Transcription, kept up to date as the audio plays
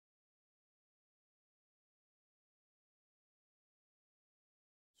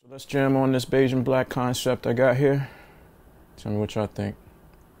So let's jam on this beige and black concept I got here. Tell me what y'all think.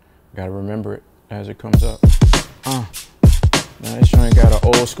 Gotta remember it as it comes up. Now this joint got an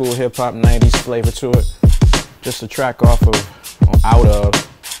old school hip hop 90s flavor to it. Just a track off of, or out of,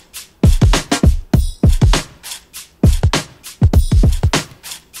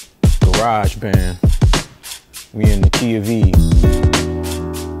 Garage Band. We in the key of E.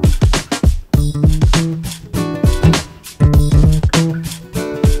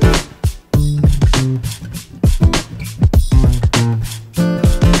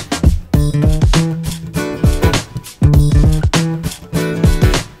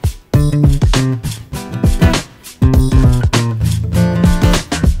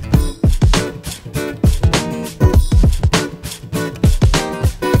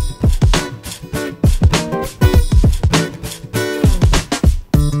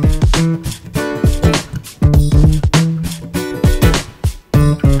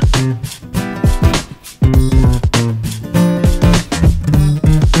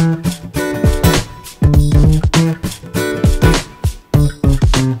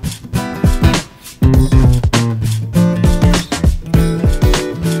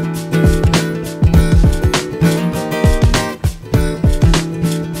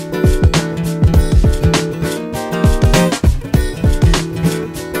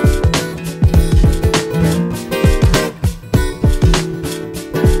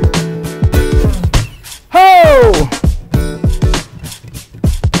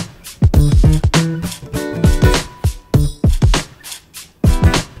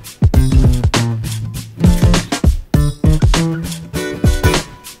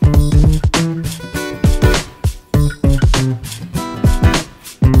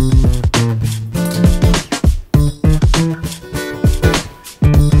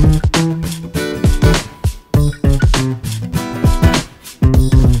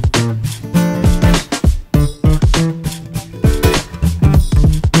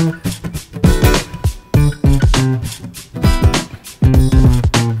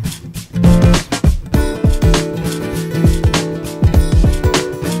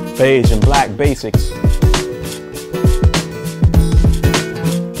 Beige and black basics.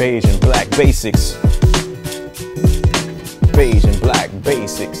 Beige and black basics. Beige and black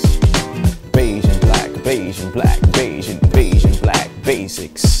basics. Beige and black, beige and black, beige and black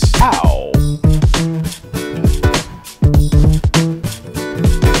basics. Ow!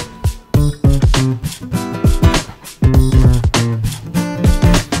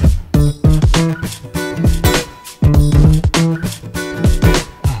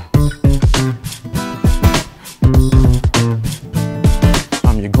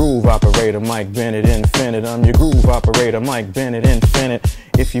 Mike Bennett, infinite. I'm your groove operator, Mike Bennett, infinite.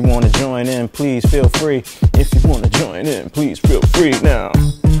 If you want to join in, please feel free. If you want to join in, please feel free now.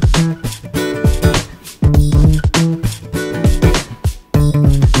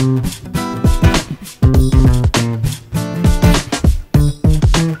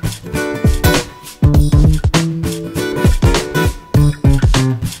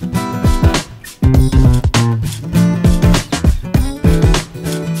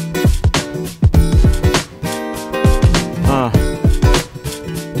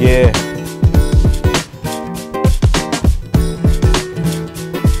 Yeah.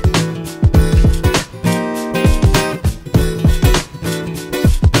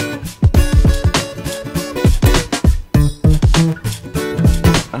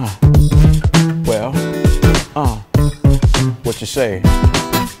 Well, what you say?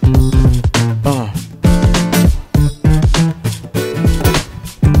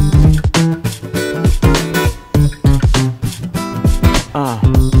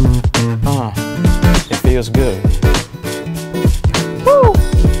 It feels good. Woo!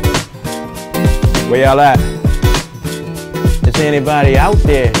 Where y'all at? Is anybody out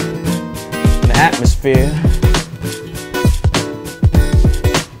there in the atmosphere?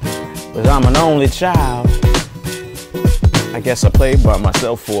 'Cause I'm an only child. I guess I played by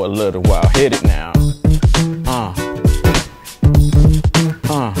myself for a little while. Hit it now.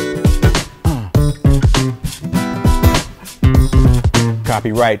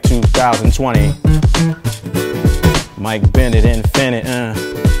 Copyright 2020. Mike Bennett, infinite.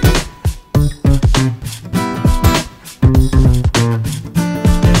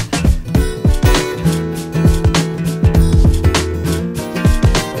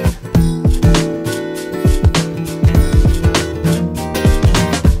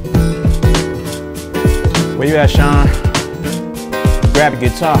 Where you at, Sean? Grab your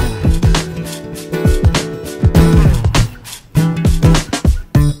guitar.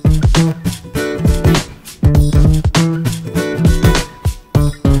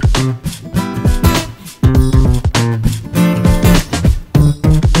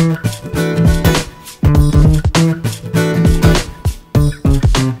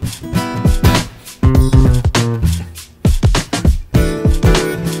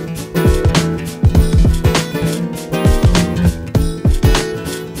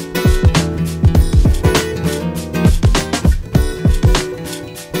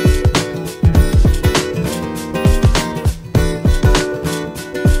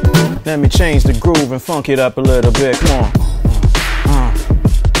 Let me change the groove and funk it up a little bit. Come on.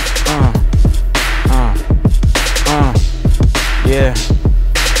 Yeah.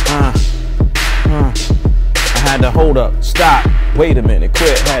 I had to hold up, stop, wait a minute,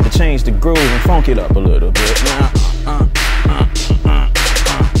 quit. Had to change the groove and funk it up a little bit. Now.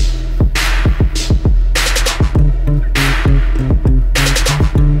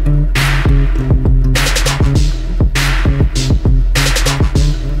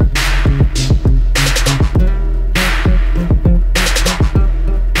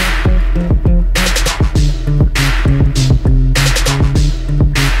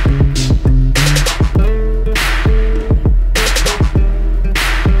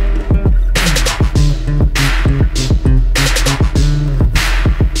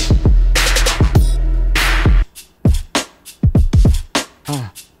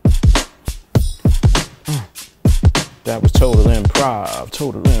 That was total improv,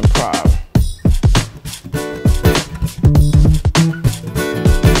 total improv.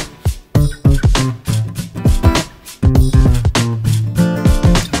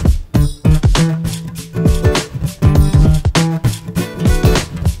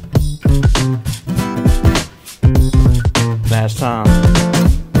 Last time.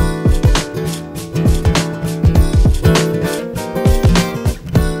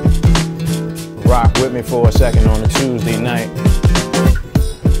 Rock with me for a second on a Tuesday night.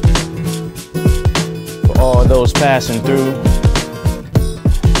 For all those passing through,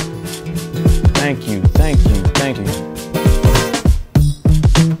 thank you, thank you, thank you.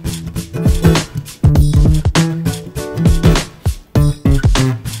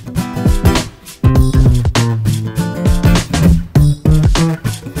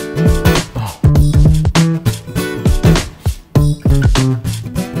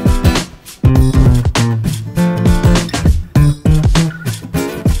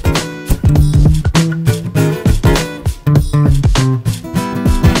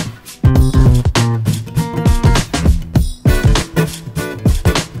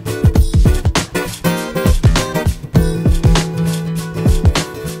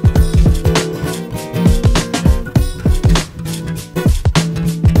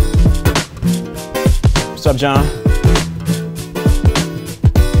 What's up, John?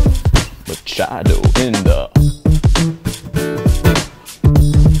 Machado in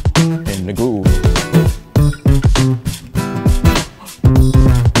the groove.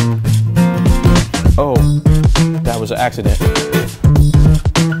 Oh, that was an accident.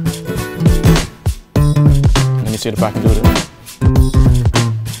 Let me see if I can do this.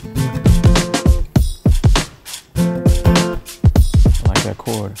 I like that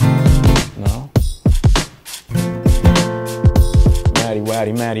chord. No?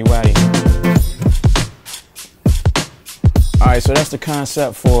 Matty waddy. Alright, so that's the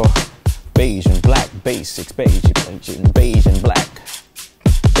concept for beige and black basics. Beige and black.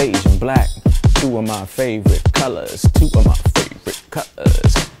 Beige and black. Two of my favorite colors. Two of my favorite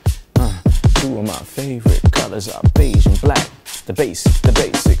colors are beige and black. The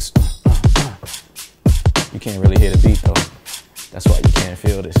basics. You can't really hear the beat though. That's why you can't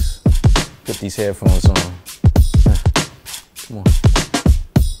feel this. Put these headphones on. Come on.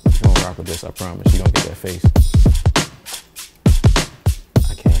 You're gonna rock with this, I promise. You're gonna get that face.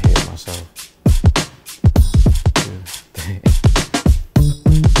 I can't hear myself.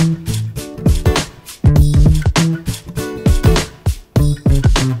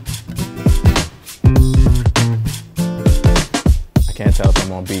 I can't tell if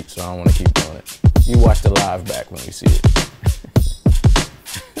I'm on beat, so I don't want to keep doing it. You watch the live back when we see it.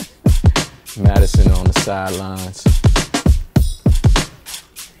 Madison on the sidelines.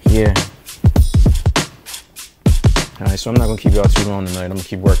 Yeah. Alright, so I'm not gonna keep y'all too long tonight. I'm gonna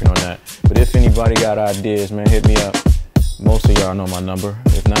keep working on that. But if anybody got ideas, man, hit me up. Most of y'all know my number.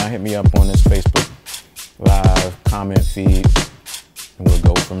 If not, hit me up on this Facebook Live comment feed, and we'll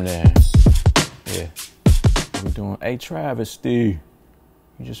go from there. Yeah. What we doing? Hey, Travesty.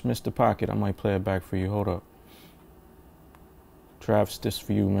 You just missed the pocket. I might play it back for you. Hold up. Travis, this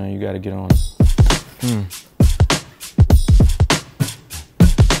for you, man. You gotta get on it.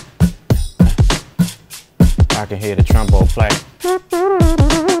 I can hear the trombone play.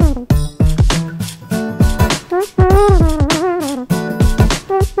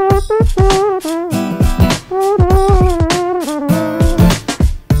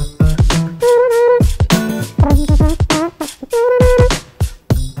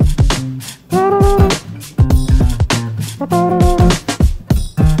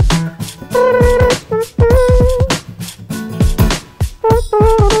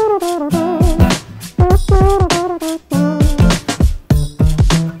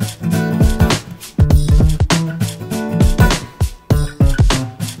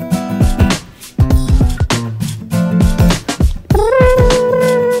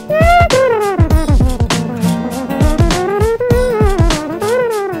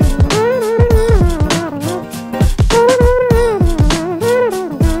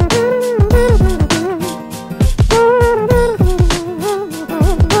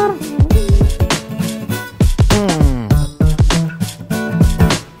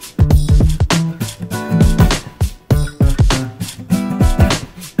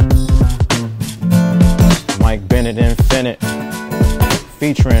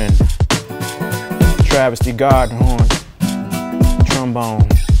 featuring Travesty Garden horn, trombone.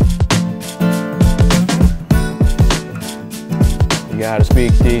 You gotta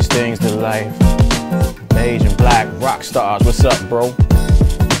speak these things to life. Beige and black rock stars, what's up, bro?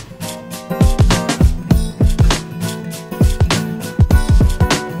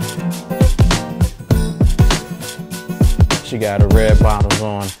 She got her red bottoms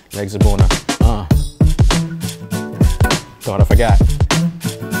on, legs up on her, Thought I forgot.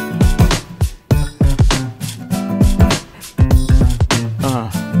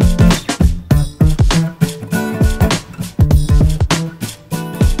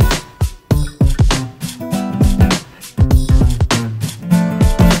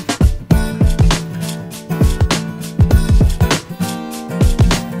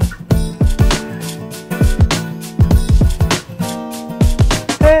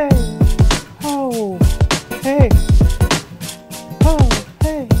 Hey, oh, hey, oh,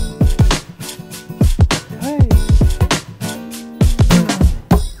 hey, hey.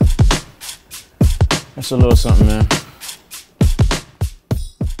 That's a little something, man.